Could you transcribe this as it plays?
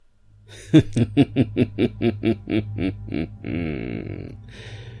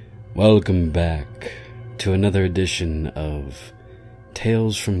Welcome back to another edition of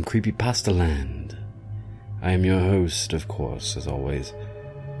Tales from Creepypasta Land. I am your host, of course, as always,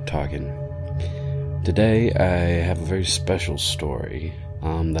 Tarkin. Today I have a very special story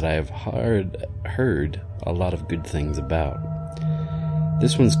that I have heard a lot of good things about.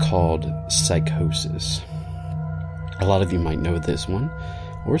 This one's called Psychosis. A lot of you might know this one,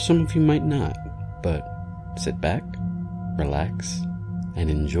 or some of you might not, but sit back, relax, and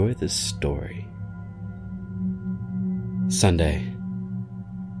enjoy this story. Sunday.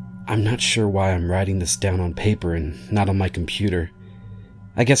 I'm not sure why I'm writing this down on paper and not on my computer.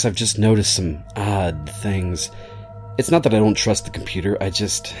 I guess I've just noticed some odd things. It's not that I don't trust the computer, I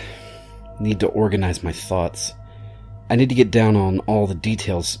just need to organize my thoughts. I need to get down on all the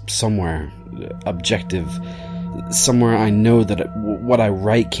details somewhere, objective, somewhere I know that what I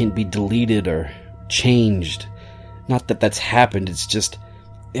write can't be deleted or changed. Not that that's happened, it's just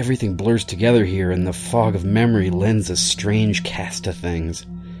everything blurs together here and the fog of memory lends a strange cast to things.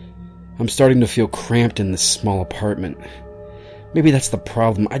 I'm starting to feel cramped in this small apartment. Maybe that's the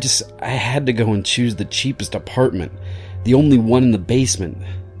problem. I had to go and choose the cheapest apartment, the only one in the basement.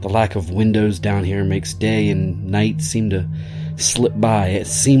 The lack of windows down here makes day and night seem to slip by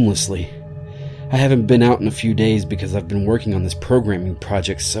seamlessly. I haven't been out in a few days because I've been working on this programming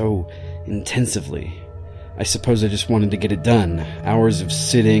project so intensively. I suppose I just wanted to get it done. Hours of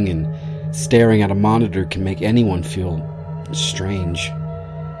sitting and staring at a monitor can make anyone feel strange.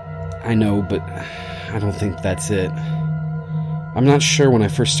 I know, but I don't think that's it. I'm not sure when I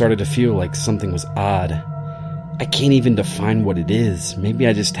first started to feel like something was odd. I can't even define what it is. Maybe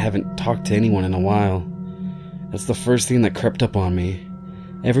I just haven't talked to anyone in a while. That's the first thing that crept up on me.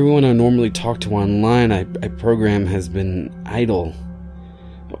 Everyone I normally talk to online I program has been idle.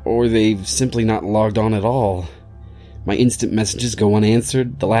 Or they've simply not logged on at all. My instant messages go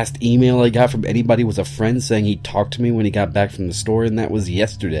unanswered. The last email I got from anybody was a friend saying he talked to me when he got back from the store, and that was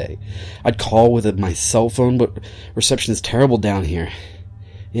yesterday. I'd call with my cell phone, but reception is terrible down here.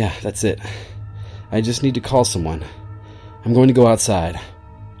 Yeah, that's it. I just need to call someone. I'm going to go outside.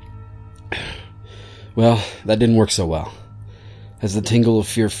 Well, that didn't work so well. As the tingle of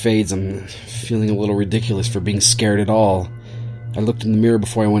fear fades, I'm feeling a little ridiculous for being scared at all. I looked in the mirror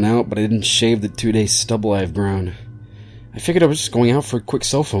before I went out, but I didn't shave the 2-day stubble I've grown. I figured I was just going out for a quick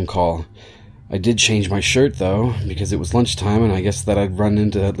cell phone call. I did change my shirt, though, because it was lunchtime, and I guess that I'd run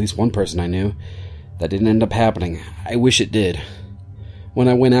into at least one person I knew. That didn't end up happening. I wish it did. When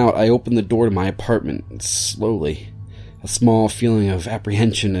I went out, I opened the door to my apartment, slowly. A small feeling of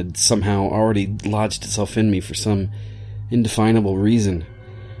apprehension had somehow already lodged itself in me for some indefinable reason.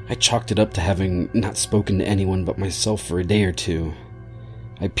 I chalked it up to having not spoken to anyone but myself for a day or two.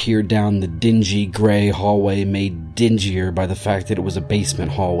 I peered down the dingy gray hallway, made dingier by the fact that it was a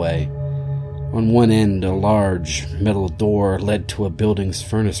basement hallway. On one end, a large metal door led to a building's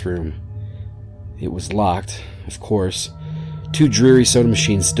furnace room. It was locked, of course. 2 dreary soda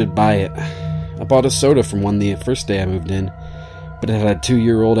machines stood by it. I bought a soda from one the first day I moved in, but it had a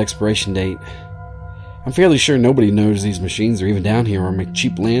 2-year-old expiration date. I'm fairly sure nobody knows these machines are even down here, or my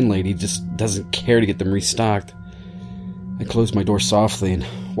cheap landlady just doesn't care to get them restocked. I closed my door softly and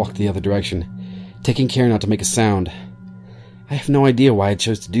walked the other direction, taking care not to make a sound. I have no idea why I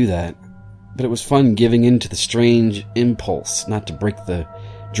chose to do that, but it was fun giving in to the strange impulse not to break the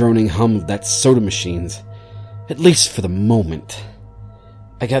droning hum of that soda machines. At least for the moment.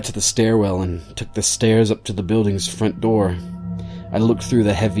 I got to the stairwell and took the stairs up to the building's front door. I looked through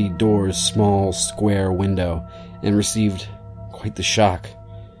the heavy door's small square window and received quite the shock.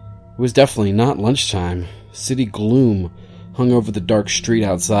 It was definitely not lunchtime. City gloom hung over the dark street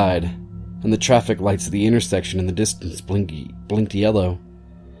outside, and the traffic lights at the intersection in the distance blinked yellow.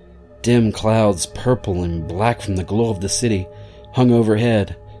 Dim clouds, purple and black from the glow of the city, hung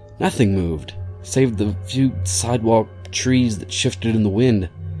overhead. Nothing moved, save the few sidewalk trees that shifted in the wind.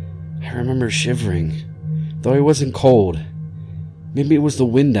 I remember shivering, though I wasn't cold. Maybe it was the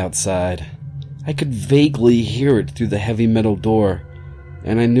wind outside. I could vaguely hear it through the heavy metal door,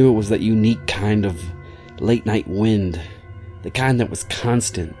 and I knew it was that unique kind of late-night wind, the kind that was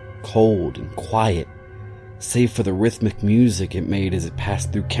constant, cold, and quiet, save for the rhythmic music it made as it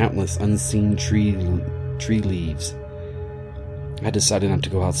passed through countless unseen tree leaves. I decided not to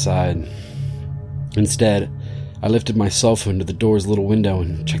go outside. Instead, I lifted my cell phone to the door's little window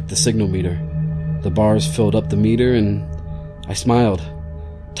and checked the signal meter. The bars filled up the meter, and I smiled.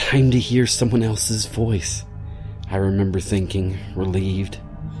 Time to hear someone else's voice, I remember thinking, relieved.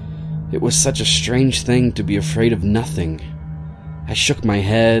 It was such a strange thing to be afraid of nothing. I shook my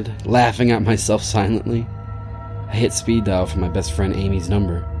head, laughing at myself silently. I hit speed dial for my best friend Amy's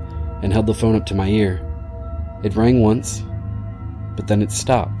number and held the phone up to my ear. It rang once, but then it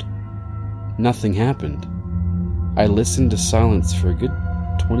stopped. Nothing happened. I listened to silence for a good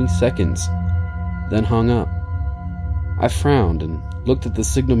 20 seconds, then hung up. I frowned and looked at the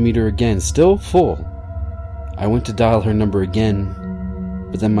signal meter again, still full. I went to dial her number again,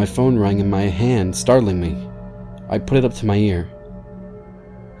 but then my phone rang in my hand, startling me. I put it up to my ear.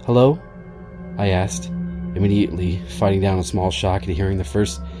 "Hello?" I asked, immediately fighting down a small shock at hearing the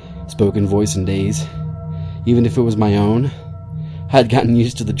first spoken voice in days. Even if it was my own, I had gotten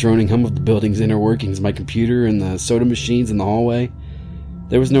used to the droning hum of the building's inner workings, my computer, and the soda machines in the hallway.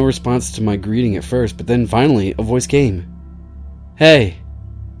 There was no response to my greeting at first, but then finally a voice came. "Hey,"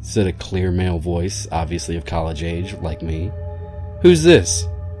 said a clear male voice, obviously of college age, like me. "Who's this?"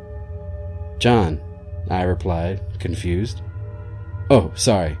 "John," I replied, confused. "Oh,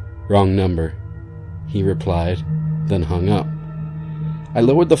 sorry, wrong number," he replied, then hung up. I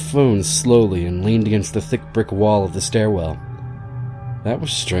lowered the phone slowly and leaned against the thick brick wall of the stairwell. That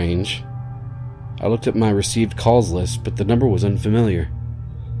was strange. I looked at my received calls list, but the number was unfamiliar.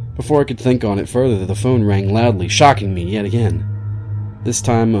 Before I could think on it further, the phone rang loudly, shocking me yet again. This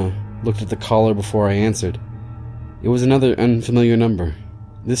time, I looked at the caller before I answered. It was another unfamiliar number.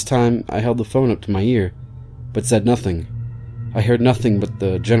 This time, I held the phone up to my ear, but said nothing. I heard nothing but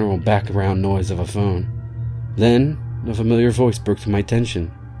the general background noise of a phone. Then, a familiar voice broke through my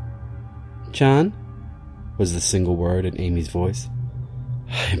tension. "John?" was the single word in Amy's voice.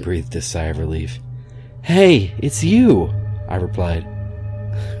 I breathed a sigh of relief. "Hey, it's you," I replied.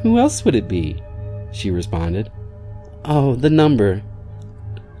 "Who else would it be?" she responded. "Oh, the number.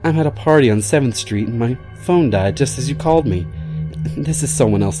 I'm at a party on 7th Street and my phone died just as you called me. This is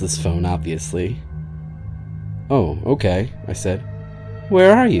someone else's phone, obviously." "Oh, okay," I said.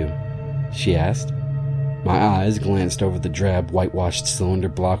 "Where are you?" she asked. My eyes glanced over the drab, whitewashed cylinder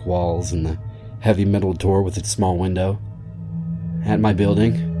block walls and the heavy metal door with its small window. "At my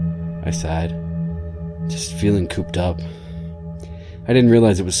building," I sighed, just feeling cooped up. I didn't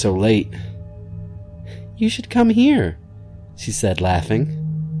realize it was so late. "You should come here," she said, laughing.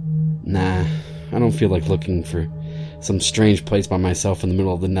 "Nah, I don't feel like looking for some strange place by myself in the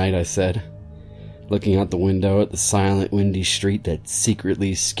middle of the night," I said, looking out the window at the silent, windy street that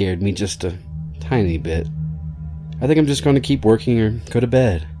secretly scared me just a tiny bit. "I think I'm just going to keep working or go to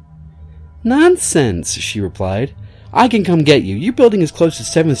bed." "Nonsense," she replied. "I can come get you. Your building is close to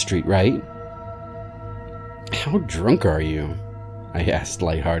 7th Street, right?" "How drunk are you?" I asked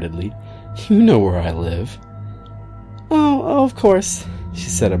lightheartedly. "You know where I live." Oh, of course," she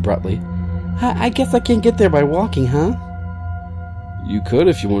said abruptly. I guess I can't get there by walking, huh?" "You could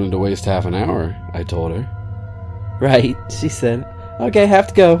if you wanted to waste half an hour," I told her. "Right," she said. "Okay, have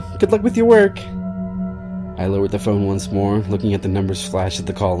to go. Good luck with your work." I lowered the phone once more, looking at the numbers flash as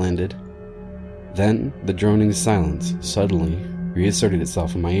the call ended. Then, the droning silence suddenly reasserted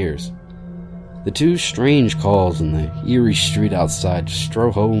itself in my ears. The two strange calls in the eerie street outside just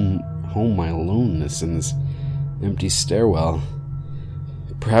drove home my aloneness in this empty stairwell.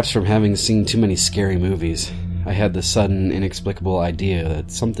 Perhaps from having seen too many scary movies, I had the sudden, inexplicable idea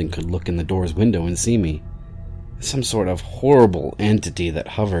that something could look in the door's window and see me. Some sort of horrible entity that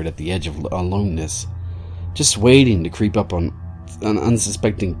hovered at the edge of aloneness, just waiting to creep up on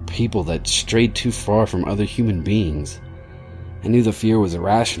unsuspecting people that strayed too far from other human beings. I knew the fear was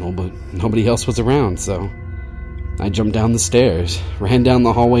irrational, but nobody else was around, so I jumped down the stairs, ran down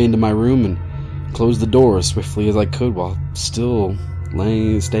the hallway into my room, and closed the door as swiftly as I could while still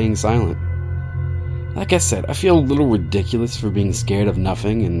staying silent. Like I said, I feel a little ridiculous for being scared of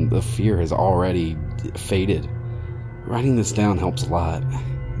nothing, and the fear has already faded. Writing this down helps a lot.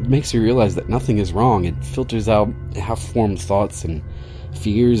 It makes me realize that nothing is wrong. It filters out half-formed thoughts and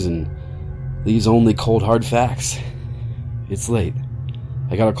fears and leaves only cold, hard facts. It's late.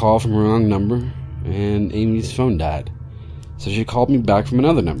 I got a call from a wrong number, and Amy's phone died. So she called me back from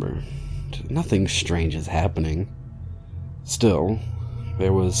another number. Nothing strange is happening. Still,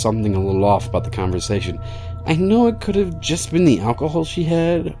 there was something a little off about the conversation. I know it could have just been the alcohol she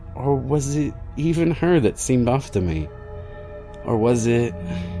had, or was it even her that seemed off to me? Or was it...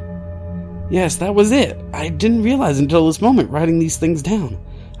 Yes, that was it. I didn't realize until this moment writing these things down.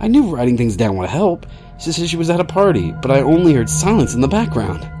 I knew writing things down would help. She said she was at a party, but I only heard silence in the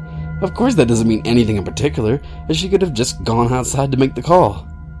background. Of course that doesn't mean anything in particular, as she could have just gone outside to make the call.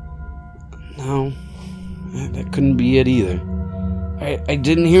 No, that couldn't be it either. I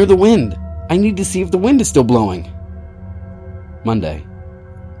didn't hear the wind. I need to see if the wind is still blowing. Monday.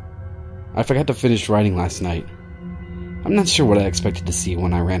 I forgot to finish writing last night. I'm not sure what I expected to see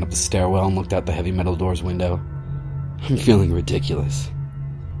when I ran up the stairwell and looked out the heavy metal door's window. I'm feeling ridiculous.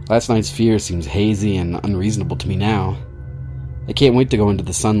 Last night's fear seems hazy and unreasonable to me now. I can't wait to go into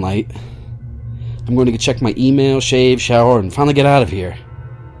the sunlight. I'm going to check my email, shave, shower, and finally get out of here.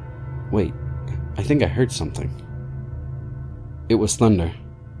 Wait, I think I heard something. It was thunder.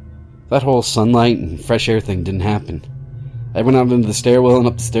 That whole sunlight and fresh air thing didn't happen. I went out into the stairwell and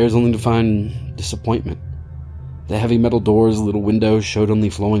up the stairs only to find disappointment. The heavy metal door's little windows showed only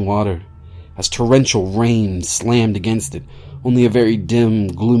flowing water. As torrential rain slammed against it, only a very dim,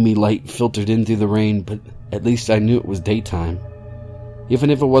 gloomy light filtered in through the rain, but at least I knew it was daytime. Even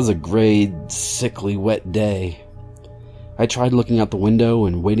if it was a gray, sickly, wet day. I tried looking out the window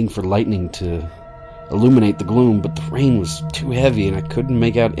and waiting for lightning to illuminate the gloom, but the rain was too heavy and I couldn't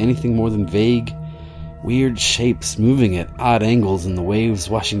make out anything more than vague, weird shapes moving at odd angles and the waves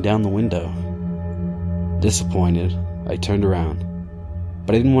washing down the window. Disappointed, I turned around,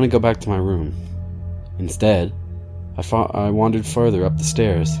 but I didn't want to go back to my room. Instead, I wandered further up the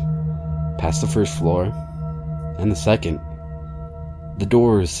stairs, past the first floor, and the second. The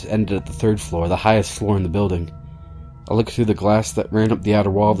doors ended at the third floor, the highest floor in the building. I looked through the glass that ran up the outer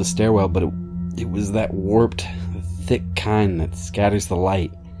wall of the stairwell, but it was that warped, thick kind that scatters the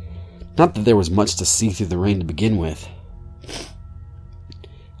light. Not that there was much to see through the rain to begin with.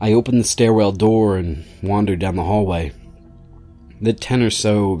 I opened the stairwell door and wandered down the hallway. The 10 or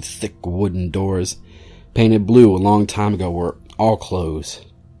so thick wooden doors, painted blue a long time ago, were all closed.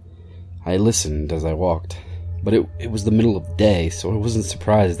 I listened as I walked, but it was the middle of day, so I wasn't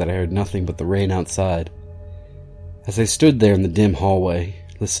surprised that I heard nothing but the rain outside. As I stood there in the dim hallway,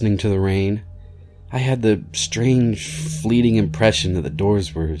 listening to the rain, I had the strange, fleeting impression that the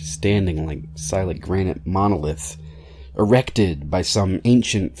doors were standing like silent granite monoliths, erected by some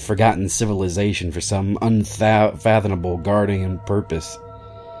ancient, forgotten civilization for some unfathomable guardian purpose.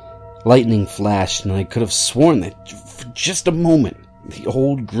 Lightning flashed, and I could have sworn that for just a moment, the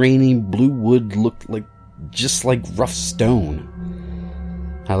old grainy blue wood looked just like rough stone.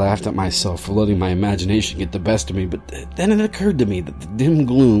 I laughed at myself for letting my imagination get the best of me, but then it occurred to me that the dim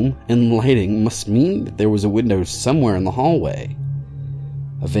gloom and lighting must mean that there was a window somewhere in the hallway.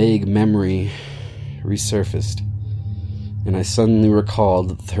 A vague memory resurfaced, and I suddenly recalled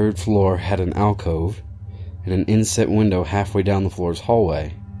that the third floor had an alcove and an inset window halfway down the floor's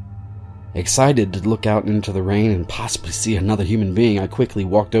hallway. Excited to look out into the rain and possibly see another human being, I quickly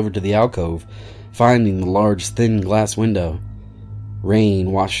walked over to the alcove, finding the large, thin glass window.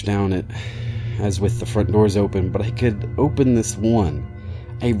 Rain washed down it, as with the front doors open, but I could open this one.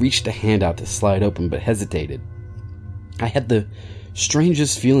 I reached a hand out to slide open, but hesitated. I had the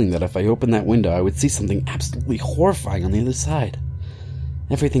strangest feeling that if I opened that window, I would see something absolutely horrifying on the other side.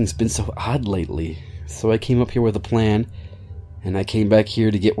 Everything's been so odd lately, so I came up here with a plan, and I came back here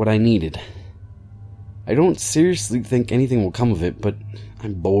to get what I needed. I don't seriously think anything will come of it, but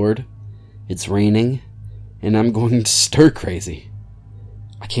I'm bored, it's raining, and I'm going stir crazy.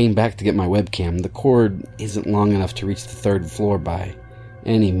 I came back to get my webcam. The cord isn't long enough to reach the third floor by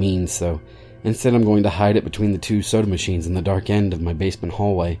any means, so instead I'm going to hide it between the two soda machines in the dark end of my basement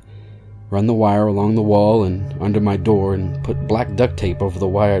hallway, run the wire along the wall and under my door, and put black duct tape over the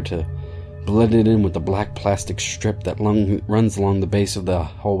wire to blend it in with the black plastic strip that runs along the base of the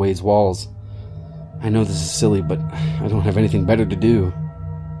hallway's walls. I know this is silly, but I don't have anything better to do.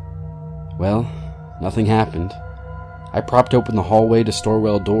 Well, nothing happened. I propped open the hallway to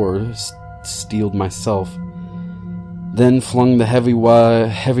stairwell door, steeled myself, then flung the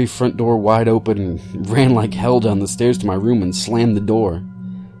heavy front door wide open and ran like hell down the stairs to my room and slammed the door.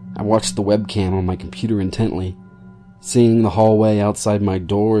 I watched the webcam on my computer intently, seeing the hallway outside my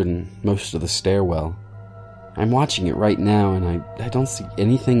door and most of the stairwell. I'm watching it right now, and I don't see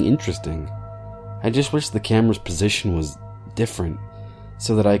anything interesting. I just wish the camera's position was different,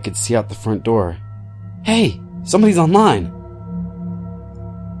 so that I could see out the front door. Hey! Somebody's online!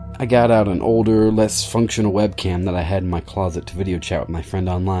 I got out an older, less functional webcam that I had in my closet to video chat with my friend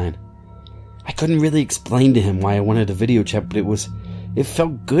online. I couldn't really explain to him why I wanted a video chat, but it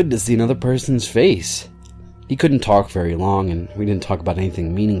felt good to see another person's face. He couldn't talk very long, and we didn't talk about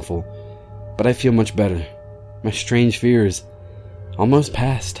anything meaningful, but I feel much better. My strange fears almost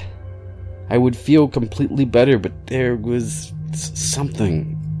passed. I would feel completely better, but there was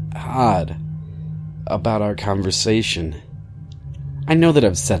something odd about our conversation. I know that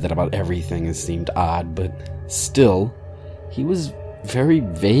I've said that about everything has seemed odd, but still, he was very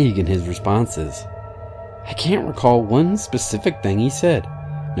vague in his responses. I can't recall one specific thing he said.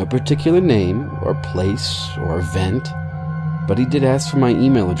 No particular name, or place, or event, but he did ask for my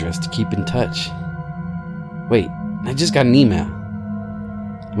email address to keep in touch. Wait, I just got an email.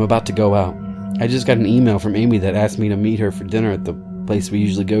 I'm about to go out. I just got an email from Amy that asked me to meet her for dinner at the place we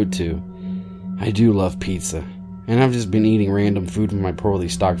usually go to. I do love pizza, and I've just been eating random food from my poorly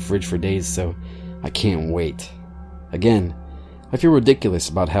stocked fridge for days, so I can't wait. Again, I feel ridiculous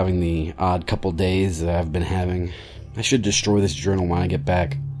about having the odd couple days that I've been having. I should destroy this journal when I get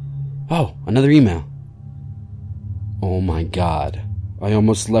back. Oh, another email. Oh my God. I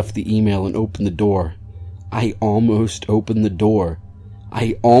almost left the email and opened the door. I almost opened the door,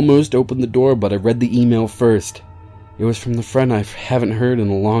 but I read the email first. It was from the friend I haven't heard in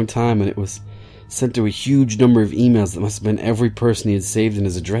a long time, and it was sent to a huge number of emails that must have been every person he had saved in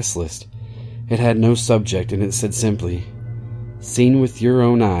his address list. It had no subject, and it said simply, "Seen with your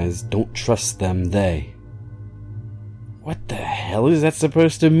own eyes, don't trust them, they." What the hell is that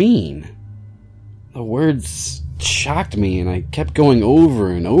supposed to mean? The words shocked me, and I kept going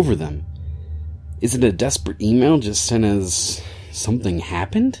over and over them. Is it a desperate email just sent as something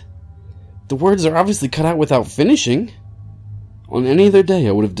happened? The words are obviously cut out without finishing. On any other day,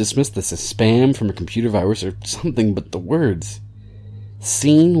 I would have dismissed this as spam from a computer virus or something, but the words,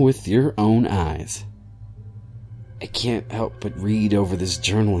 "Seen with your own eyes." I can't help but read over this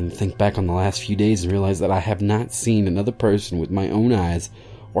journal and think back on the last few days and realize that I have not seen another person with my own eyes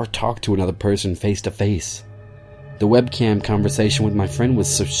or talked to another person face to face. The webcam conversation with my friend was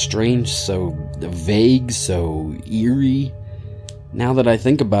so strange, so vague, so eerie. Now that I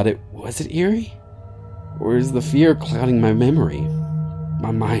think about it, was it eerie? Or is the fear clouding my memory?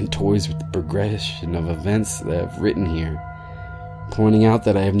 My mind toys with the progression of events that I've written here, pointing out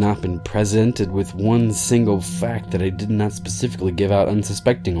that I have not been presented with one single fact that I did not specifically give out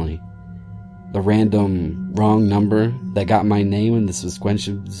unsuspectingly. The random wrong number that got my name and the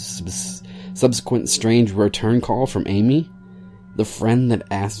subsequent strange return call from Amy. The friend that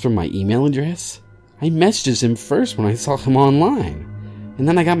asked for my email address. I messaged him first when I saw him online, and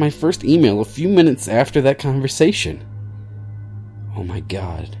then I got my first email a few minutes after that conversation. Oh my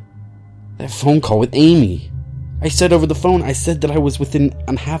God. That phone call with Amy. I said over the phone, I said that I was within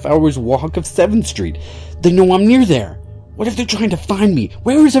a half hour's walk of 7th Street. They know I'm near there. What if they're trying to find me?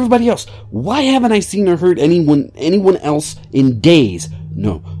 Where is everybody else? Why haven't I seen or heard anyone else in days?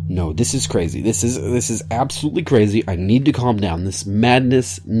 No, this is crazy. This is absolutely crazy. I need to calm down. This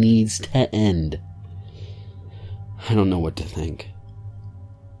madness needs to end. I don't know what to think.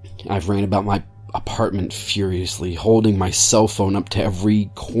 I've ran about my apartment furiously, holding my cell phone up to every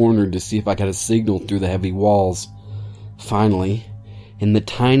corner to see if I got a signal through the heavy walls. Finally, in the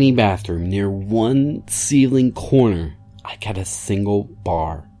tiny bathroom near one ceiling corner, I got a single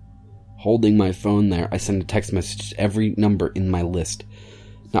bar. Holding my phone there, I sent a text message to every number in my list.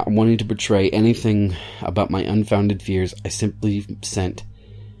 Not wanting to betray anything about my unfounded fears, I simply sent,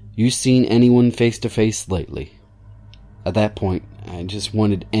 "You seen anyone face to face lately?" At that point, I just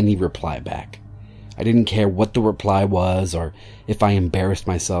wanted any reply back. I didn't care what the reply was or if I embarrassed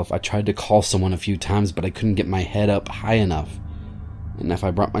myself. I tried to call someone a few times, but I couldn't get my head up high enough. And if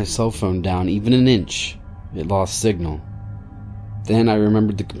I brought my cell phone down even an inch, it lost signal. Then I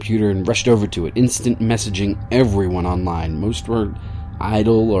remembered the computer and rushed over to it, instant messaging everyone online. Most were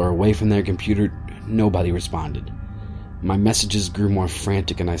idle or away from their computer. Nobody responded. My messages grew more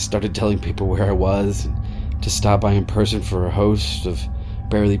frantic, and I started telling people where I was and to stop by in person for a host of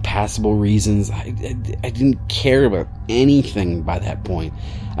barely passable reasons. I didn't care about anything by that point.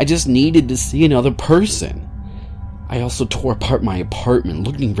 I just needed to see another person. I also tore apart my apartment,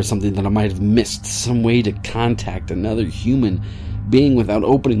 looking for something that I might have missed, some way to contact another human being without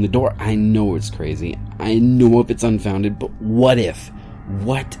opening the door. I know it's crazy. I know if it's unfounded, but what if?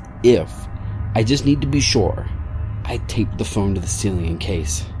 What if? I just need to be sure. I taped the phone to the ceiling in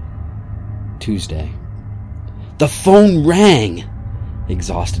case. Tuesday. The phone rang!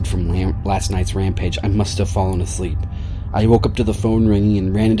 Exhausted from last night's rampage, I must have fallen asleep. I woke up to the phone ringing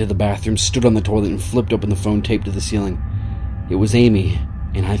and ran into the bathroom, stood on the toilet, and flipped open the phone taped to the ceiling. It was Amy,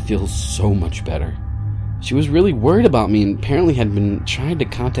 and I feel so much better. She was really worried about me and apparently had been trying to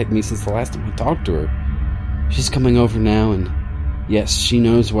contact me since the last time I talked to her. She's coming over now, and yes, she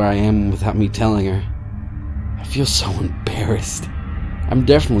knows where I am without me telling her. I feel so embarrassed. I'm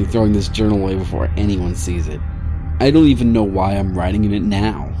definitely throwing this journal away before anyone sees it. I don't even know why I'm writing in it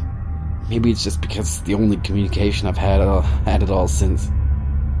now. Maybe it's just because it's the only communication I've had at all since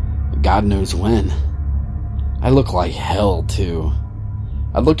God knows when. I look like hell, too.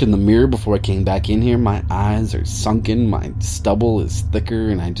 I looked in the mirror before I came back in here. My eyes are sunken, my stubble is thicker,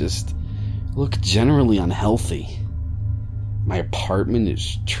 and I just look generally unhealthy. My apartment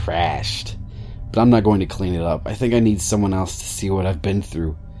is trashed, but I'm not going to clean it up. I think I need someone else to see what I've been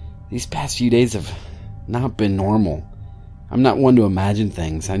through. These past few days have not been normal. I'm not one to imagine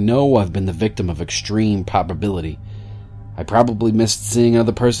things. I know I've been the victim of extreme probability. I probably missed seeing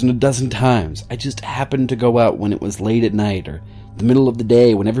another person a dozen times. I just happened to go out when it was late at night or the middle of the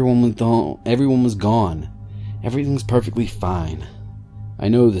day when everyone was gone. Everything's perfectly fine. I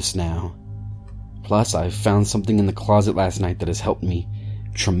know this now. Plus, I found something in the closet last night that has helped me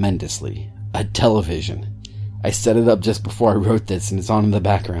tremendously. A television. I set it up just before I wrote this, and it's on in the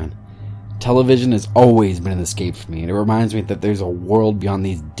background. Television has always been an escape for me, and it reminds me that there's a world beyond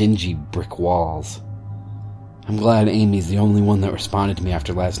these dingy brick walls. I'm glad Amy's the only one that responded to me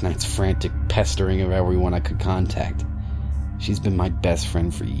after last night's frantic pestering of everyone I could contact. She's been my best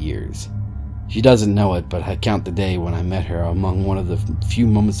friend for years. She doesn't know it, but I count the day when I met her among one of the few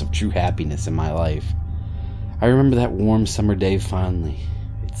moments of true happiness in my life. I remember that warm summer day fondly.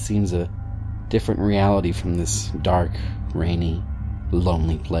 It seems a different reality from this dark, rainy,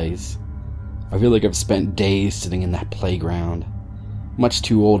 lonely place. I feel like I've spent days sitting in that playground. Much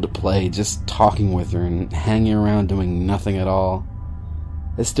too old to play, just talking with her and hanging around doing nothing at all.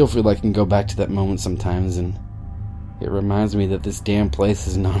 I still feel like I can go back to that moment sometimes, and it reminds me that this damn place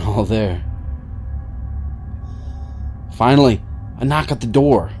is not all there. Finally, a knock at the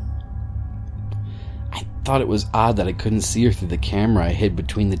door. I thought it was odd that I couldn't see her through the camera I hid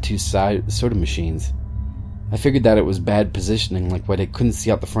between the two soda machines. I figured that it was bad positioning, like when I couldn't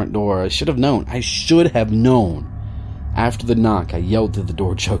see out the front door. I should have known. After the knock, I yelled through the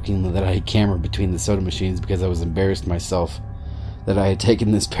door jokingly that I had camera between the soda machines because I was embarrassed myself that I had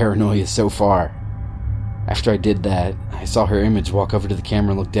taken this paranoia so far. After I did that, I saw her image walk over to the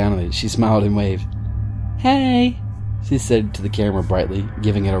camera and look down at it. She smiled and waved. "Hey," she said to the camera brightly,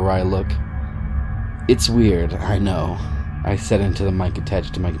 giving it a wry look. "It's weird, I know," I said into the mic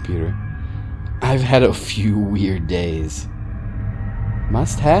attached to my computer. "I've had a few weird days."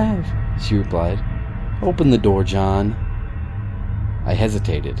 "Must have," she replied. "Open the door, John." I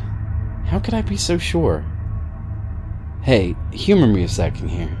hesitated. How could I be so sure? "Hey, humor me a second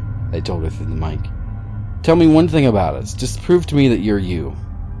here," I told her through the mic. "Tell me one thing about us. Just prove to me that you're you."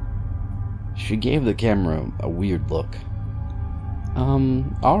 She gave the camera a weird look.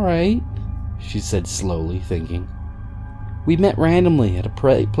 Alright," she said slowly, thinking. "We met randomly at a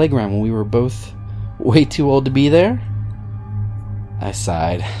playground when we were both way too old to be there." I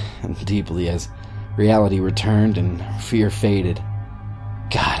sighed deeply as reality returned and fear faded.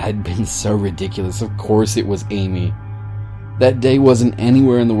 God, I'd been so ridiculous. Of course it was Amy. That day wasn't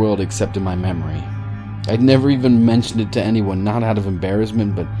anywhere in the world except in my memory. I'd never even mentioned it to anyone, not out of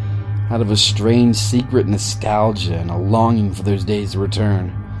embarrassment, but out of a strange secret nostalgia and a longing for those days to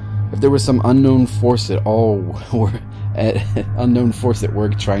return. If there was some unknown force at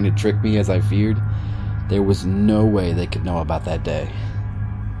work trying to trick me as I feared, there was no way they could know about that day.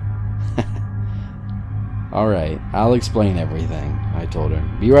 "Alright, I'll explain everything," I told her.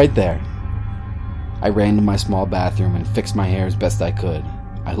 "Be right there." I ran to my small bathroom and fixed my hair as best I could.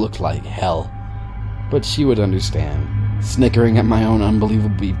 I looked like hell, but she would understand. Snickering at my own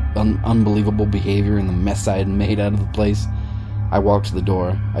unbelievable behavior and the mess I had made out of the place, I walked to the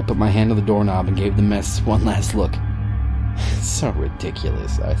door. I put my hand on the doorknob and gave the mess one last look. So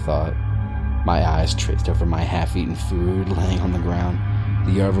ridiculous, I thought. My eyes traced over my half-eaten food laying on the ground,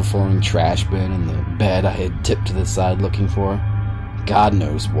 the overflowing trash bin, and the bed I had tipped to the side looking for God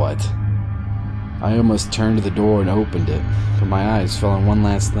knows what. I almost turned to the door and opened it, but my eyes fell on one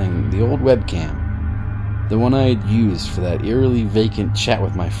last thing, the old webcam. The one I had used for that eerily vacant chat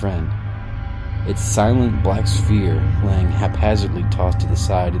with my friend. Its silent black sphere laying haphazardly tossed to the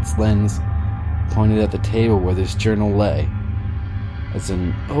side, its lens pointed at the table where this journal lay. As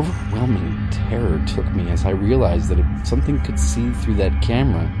an overwhelming terror took me as I realized that if something could see through that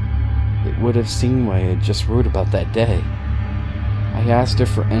camera, it would have seen what I had just wrote about that day. I asked her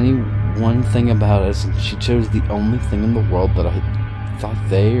for any one thing about us, and she chose the only thing in the world that I thought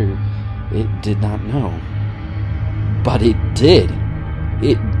they or it did not know. But it did.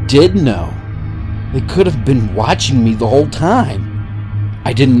 It did know. It could have been watching me the whole time.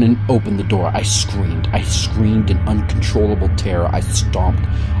 I didn't open the door. I screamed. I screamed in uncontrollable terror. I stomped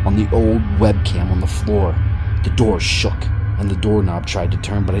on the old webcam on the floor. The door shook, and the doorknob tried to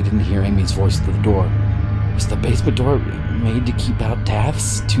turn, but I didn't hear Amy's voice at the door. Was the basement door made to keep out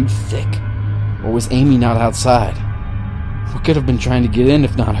deaths? Too thick? Or was Amy not outside? What could have been trying to get in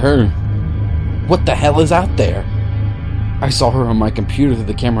if not her? What the hell is out there? I saw her on my computer through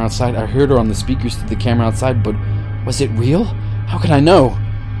the camera outside. I heard her on the speakers through the camera outside, but was it real? How could I know?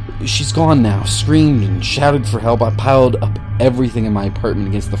 She's gone now. Screamed and shouted for help. I piled up everything in my apartment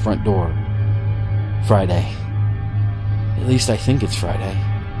against the front door. Friday. At least I think it's Friday.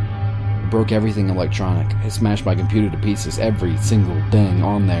 broke everything electronic. I smashed my computer to pieces. Every single thing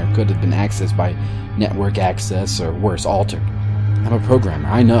on there could have been accessed by network access or worse, altered. I'm a programmer,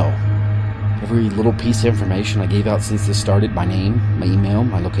 I know. Every little piece of information I gave out since this started, my name, my email,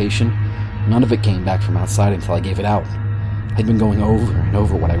 my location, none of it came back from outside until I gave it out. I'd been going over and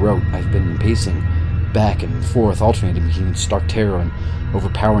over what I wrote. I've been pacing back and forth, alternating between stark terror and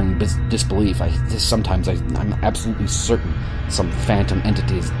overpowering disbelief. I'm absolutely certain some phantom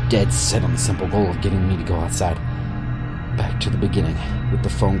entity is dead set on the simple goal of getting me to go outside. Back to the beginning, with the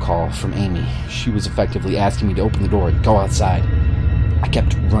phone call from Amy. She was effectively asking me to open the door and go outside. I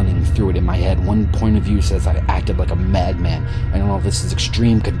kept running through it in my head. One point of view says I acted like a madman. I don't know if this is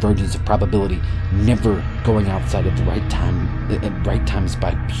extreme convergence of probability, never going outside at the right time, at right times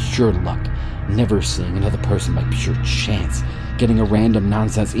by pure luck, never seeing another person by pure chance, getting a random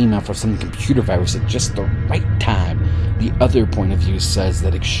nonsense email from some computer virus at just the right time. The other point of view says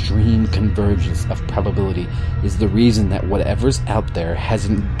that extreme convergence of probability is the reason that whatever's out there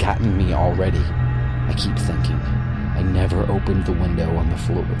hasn't gotten me already. I keep thinking. I never opened the window on the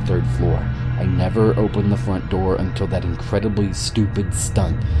third floor. I never opened the front door until that incredibly stupid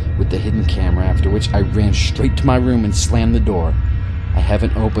stunt with the hidden camera, after which I ran straight to my room and slammed the door. I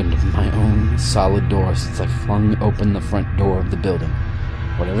haven't opened my own solid door since I flung open the front door of the building.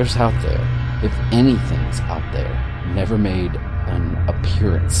 Whatever's out there, if anything's out there, never made an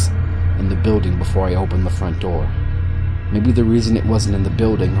appearance in the building before I opened the front door. Maybe the reason it wasn't in the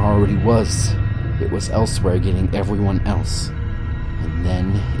building already was. It was elsewhere getting everyone else. And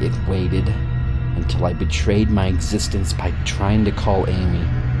then it waited until I betrayed my existence by trying to call Amy.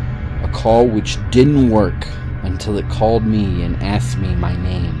 A call which didn't work until it called me and asked me my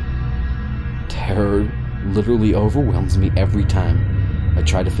name. Terror literally overwhelms me every time I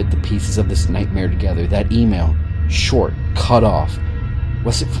try to fit the pieces of this nightmare together. That email, short, cut off.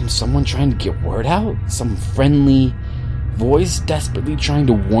 Was it from someone trying to get word out? Some friendly voice desperately trying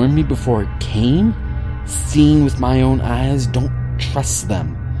to warn me before it came? Seeing with my own eyes, don't trust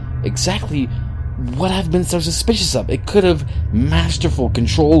them. Exactly what I've been so suspicious of. It could have masterful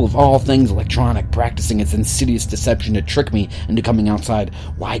control of all things electronic, practicing its insidious deception to trick me into coming outside.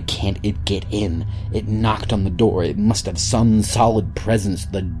 Why can't it get in? It knocked on the door. It must have some solid presence.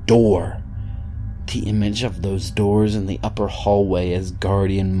 The door. The image of those doors in the upper hallway as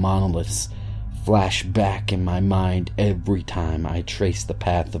guardian monoliths flash back in my mind every time I trace the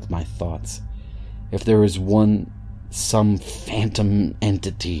path of my thoughts. If there is some phantom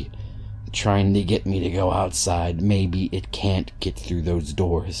entity trying to get me to go outside, maybe it can't get through those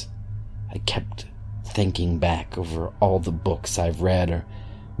doors. I kept thinking back over all the books I've read or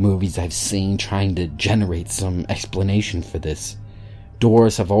movies I've seen, trying to generate some explanation for this.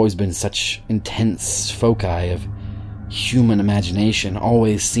 Doors have always been such intense foci of human imagination,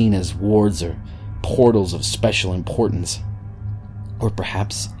 always seen as wards or portals of special importance. Or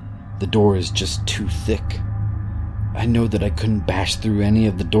perhaps the door is just too thick. I know that I couldn't bash through any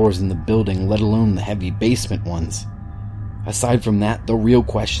of the doors in the building, let alone the heavy basement ones. Aside from that, the real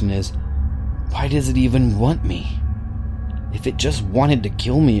question is, why does it even want me? If it just wanted to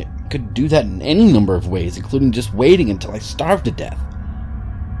kill me, it could do that in any number of ways, including just waiting until I starve to death.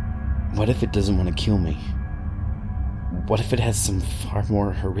 What if it doesn't want to kill me? What if it has some far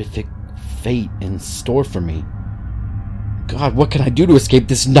more horrific fate in store for me? God, what can I do to escape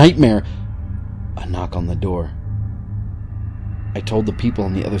this nightmare? A knock on the door. I told the people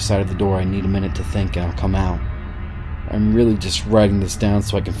on the other side of the door I need a minute to think and I'll come out. I'm really just writing this down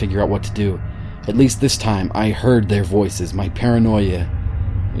so I can figure out what to do. At least this time, I heard their voices. My paranoia,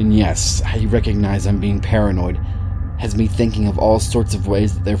 and yes, I recognize I'm being paranoid, has me thinking of all sorts of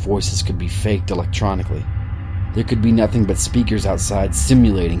ways that their voices could be faked electronically. There could be nothing but speakers outside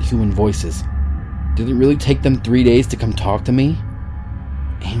simulating human voices. Did it really take them 3 days to come talk to me?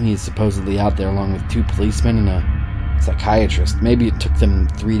 Amy is supposedly out there along with 2 policemen and a psychiatrist. Maybe it took them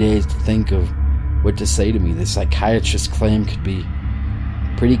 3 days to think of what to say to me. The psychiatrist's claim could be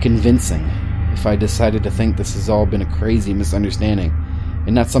pretty convincing if I decided to think this has all been a crazy misunderstanding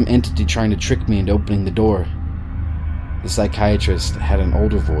and not some entity trying to trick me into opening the door. The psychiatrist had an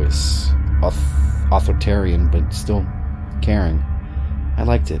older voice, authoritarian but still caring. I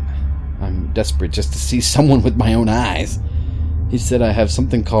liked it. I'm desperate just to see someone with my own eyes. He said I have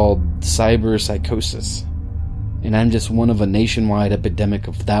something called cyberpsychosis, and I'm just one of a nationwide epidemic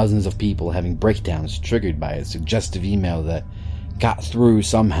of thousands of people having breakdowns triggered by a suggestive email that got through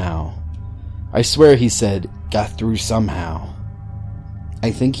somehow. I swear he said, got through somehow.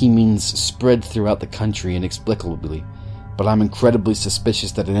 I think he means spread throughout the country inexplicably, but I'm incredibly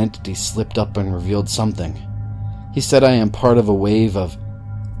suspicious that an entity slipped up and revealed something. He said I am part of a wave of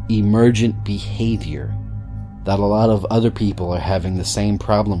emergent behavior, that a lot of other people are having the same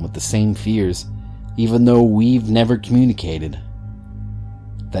problem with the same fears, even though we've never communicated.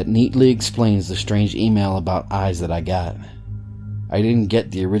 That neatly explains the strange email about eyes that I got. I didn't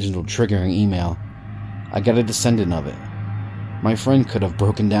get the original triggering email. I got a descendant of it. My friend could have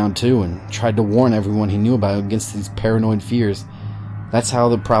broken down too and tried to warn everyone he knew about against these paranoid fears. That's how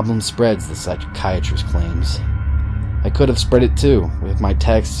the problem spreads, the psychiatrist claims. I could have spread it too, with my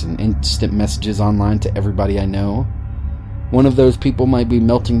texts and instant messages online to everybody I know. One of those people might be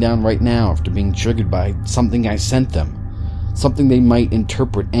melting down right now after being triggered by something I sent them. Something they might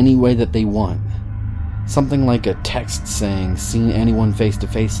interpret any way that they want. Something like a text saying, "Seen anyone face to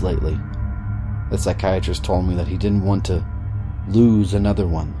face lately?" The psychiatrist told me that he didn't want to lose another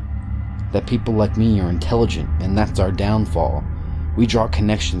one. That people like me are intelligent, and that's our downfall. We draw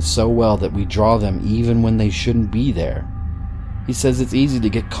connections so well that we draw them even when they shouldn't be there. He says it's easy to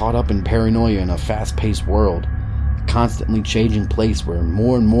get caught up in paranoia in a fast-paced world, a constantly changing place where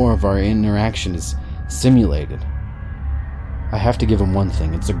more and more of our interaction is simulated. I have to give him one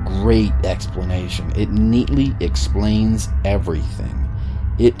thing. It's a great explanation. It neatly explains everything.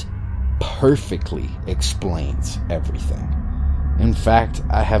 It perfectly explains everything. In fact,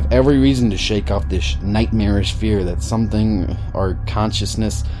 I have every reason to shake off this nightmarish fear that something, or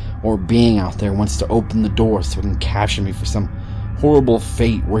consciousness, or being out there wants to open the door so it can capture me for some horrible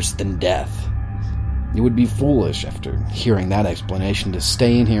fate worse than death. It would be foolish, after hearing that explanation, to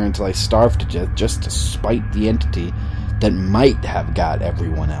stay in here until I starve to death just to spite the entity that might have got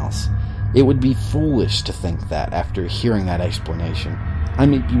everyone else. It would be foolish to think that after hearing that explanation. I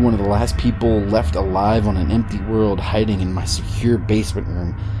may be one of the last people left alive on an empty world, hiding in my secure basement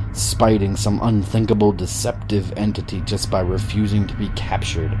room, spiting some unthinkable deceptive entity just by refusing to be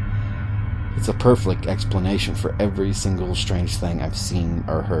captured. It's a perfect explanation for every single strange thing I've seen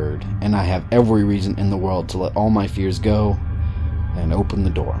or heard, and I have every reason in the world to let all my fears go and open the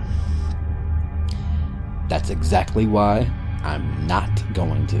door. That's exactly why I'm not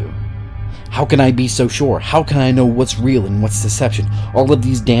going to. How can I be so sure? How can I know what's real and what's deception? All of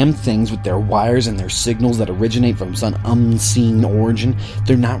these damn things with their wires and their signals that originate from some unseen origin,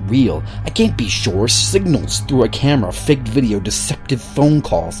 they're not real. I can't be sure. Signals through a camera, faked video, deceptive phone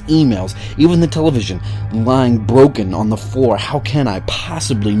calls, emails, even the television lying broken on the floor. How can I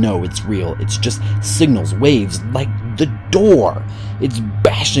possibly know it's real? It's just signals, waves, like the door. It's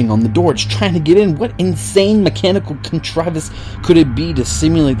bashing on the door. It's trying to get in. What insane mechanical contrivance could it be to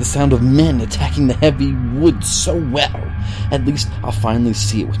simulate the sound of men attacking the heavy wood so well? At least I'll finally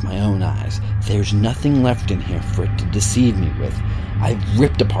see it with my own eyes. There's nothing left in here for it to deceive me with. I've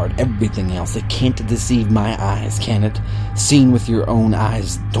ripped apart everything else. It can't deceive my eyes, can it? Seen with your own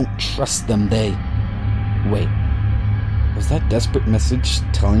eyes. Don't trust them. Wait. Was that desperate message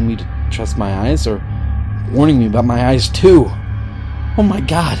telling me to trust my eyes, or warning me about my eyes too? Oh my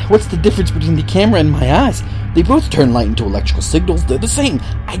god, what's the difference between the camera and my eyes? They both turn light into electrical signals. They're the same.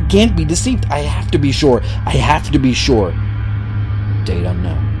 I can't be deceived. I have to be sure. I have to be sure. Date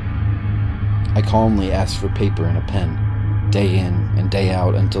unknown. I calmly asked for paper and a pen, day in and day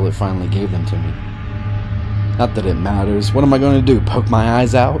out, until it finally gave them to me. Not that it matters. What am I going to do? Poke my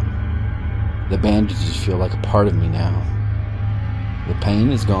eyes out? The bandages feel like a part of me now. The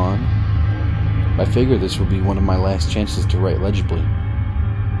pain is gone. I figure this will be one of my last chances to write legibly,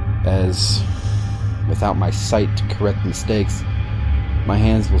 as, without my sight to correct mistakes, my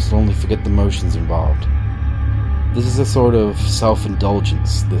hands will slowly forget the motions involved. This is a sort of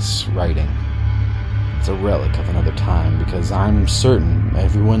self-indulgence, this writing. It's a relic of another time, because I'm certain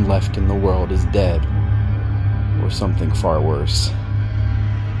everyone left in the world is dead, or something far worse.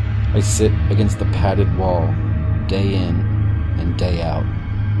 I sit against the padded wall, day in and day out.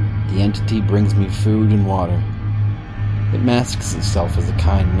 The entity brings me food and water. It masks itself as a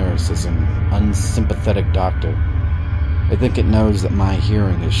kind nurse, as an unsympathetic doctor. I think it knows that my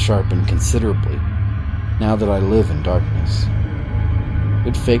hearing is sharpened considerably, now that I live in darkness.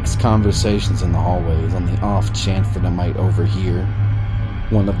 It fakes conversations in the hallways on the off chance that I might overhear.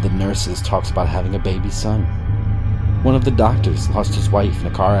 One of the nurses talks about having a baby son. One of the doctors lost his wife in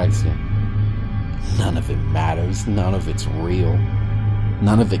a car accident. None of it matters. None of it's real.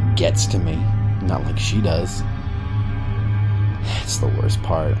 None of it gets to me. Not like she does. It's the worst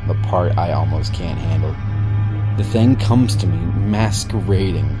part. The part I almost can't handle. The thing comes to me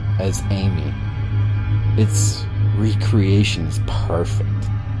masquerading as Amy. Its recreation is perfect.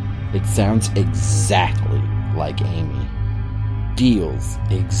 It sounds exactly like Amy. Deals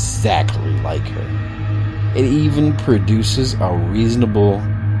exactly like her. It even produces a reasonable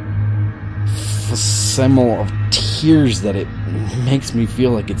facsimile of tears that it makes me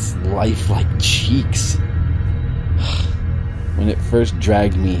feel like it's lifelike cheeks. When it first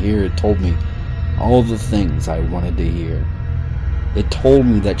dragged me here, it told me all the things I wanted to hear. It told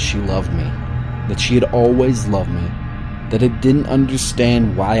me that she loved me, that she had always loved me, that it didn't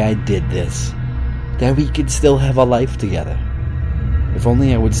understand why I did this, that we could still have a life together. If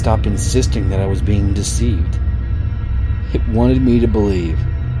only I would stop insisting that I was being deceived. It wanted me to believe.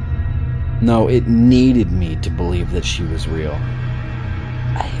 No, it needed me to believe that she was real.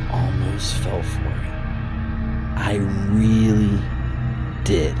 I almost fell for it. I really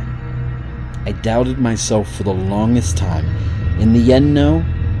did. I doubted myself for the longest time. In the end, no,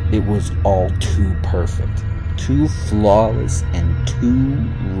 it was all too perfect, too flawless, and too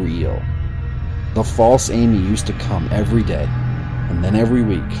real. The false Amy used to come every day, and then every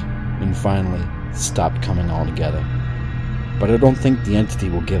week, and finally stopped coming altogether. But I don't think the entity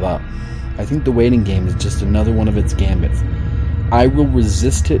will give up. I think the waiting game is just another one of its gambits. I will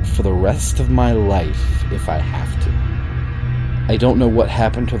resist it for the rest of my life if I have to. I don't know what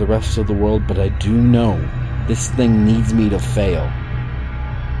happened to the rest of the world, but I do know this thing needs me to fail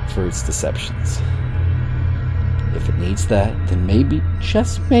for its deceptions. If it needs that, then maybe,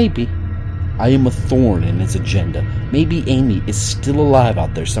 just maybe, I am a thorn in its agenda. Maybe Amy is still alive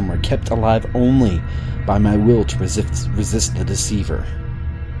out there somewhere, kept alive only by my will to resist the deceiver.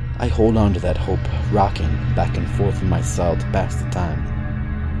 I hold on to that hope, rocking back and forth in my cell to pass the time.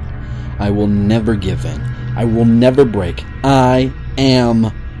 I will never give in. I will never break. I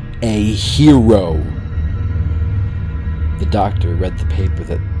am a hero. The doctor read the paper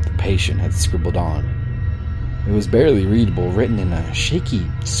that the patient had scribbled on. It was barely readable, written in a shaky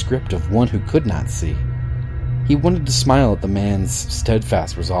script of one who could not see. He wanted to smile at the man's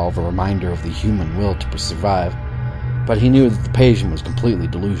steadfast resolve, a reminder of the human will to survive, but he knew that the patient was completely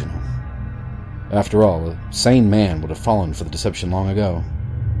delusional. After all, a sane man would have fallen for the deception long ago.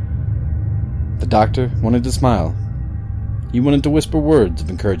 The doctor wanted to smile. He wanted to whisper words of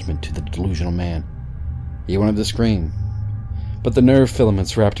encouragement to the delusional man. He wanted to scream. But the nerve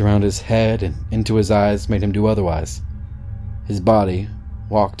filaments wrapped around his head and into his eyes made him do otherwise. His body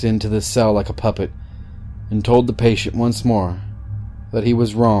walked into the cell like a puppet and told the patient once more that he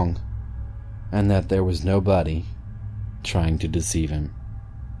was wrong and that there was nobody trying to deceive him.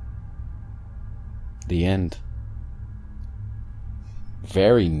 The end.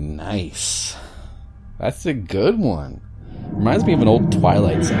 Very nice. That's a good one. Reminds me of an old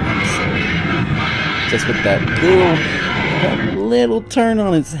Twilight Zone episode. Just with that little turn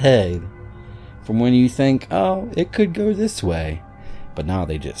on its head. From when you think, oh, it could go this way. But now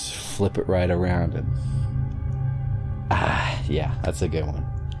they just flip it right around and... yeah, that's a good one.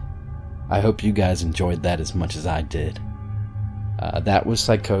 I hope you guys enjoyed that as much as I did. That was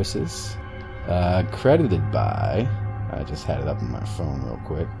Psychosis. Credited by... I just had it up on my phone real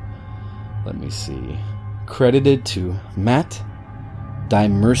quick. Let me see. Credited to Matt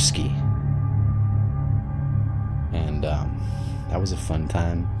Dymersky. And that was a fun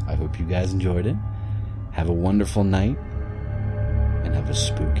time. I hope you guys enjoyed it. Have a wonderful night. And have a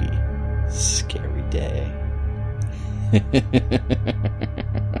spooky, scary day.